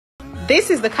This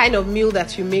is the kind of meal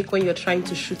that you make when you're trying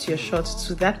to shoot your shot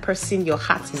to that person your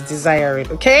heart is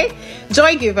desiring, okay?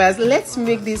 Joy givers, let's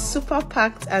make this super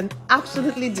packed and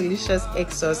absolutely delicious egg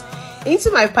sauce.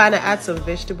 Into my pan, I add some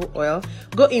vegetable oil.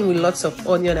 Go in with lots of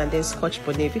onion and then scotch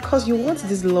bonnet because you want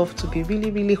this love to be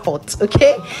really, really hot,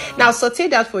 okay? Now saute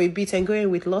that for a bit and go in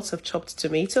with lots of chopped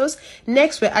tomatoes.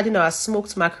 Next, we're adding our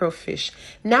smoked mackerel fish.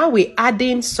 Now we're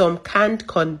adding some canned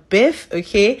corned beef,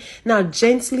 okay? Now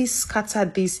gently scatter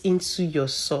this into your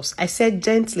sauce. I said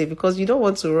gently because you don't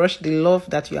want to rush the love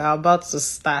that you are about to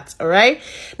start, all right?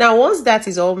 Now, once that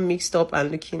is all mixed up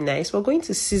and looking nice, we're going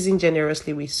to season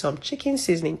generously with some chicken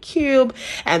seasoning cube,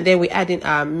 and then we add in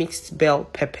our mixed bell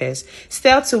peppers.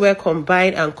 Stir to well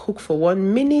combine and cook for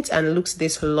 1 minute and looks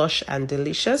this lush and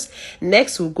delicious.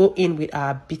 Next, we'll go in with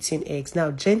our beaten eggs.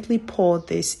 Now gently pour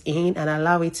this in and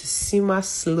allow it to simmer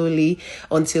slowly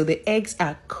until the eggs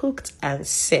are cooked and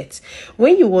set.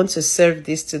 When you want to serve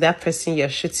this to that person you're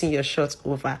shooting your shot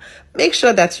over, make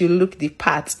sure that you look the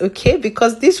part, okay?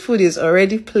 Because this food is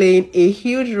already playing a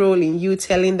huge role in you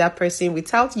telling that person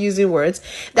without using words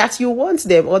that you want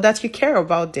them or that you care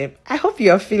about them. I hope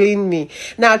you're feeling me.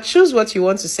 Now choose what you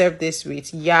want to serve this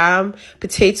with, yam,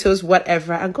 potatoes,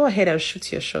 whatever, and go ahead and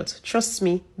shoot your shot. Trust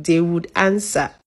me, they would answer.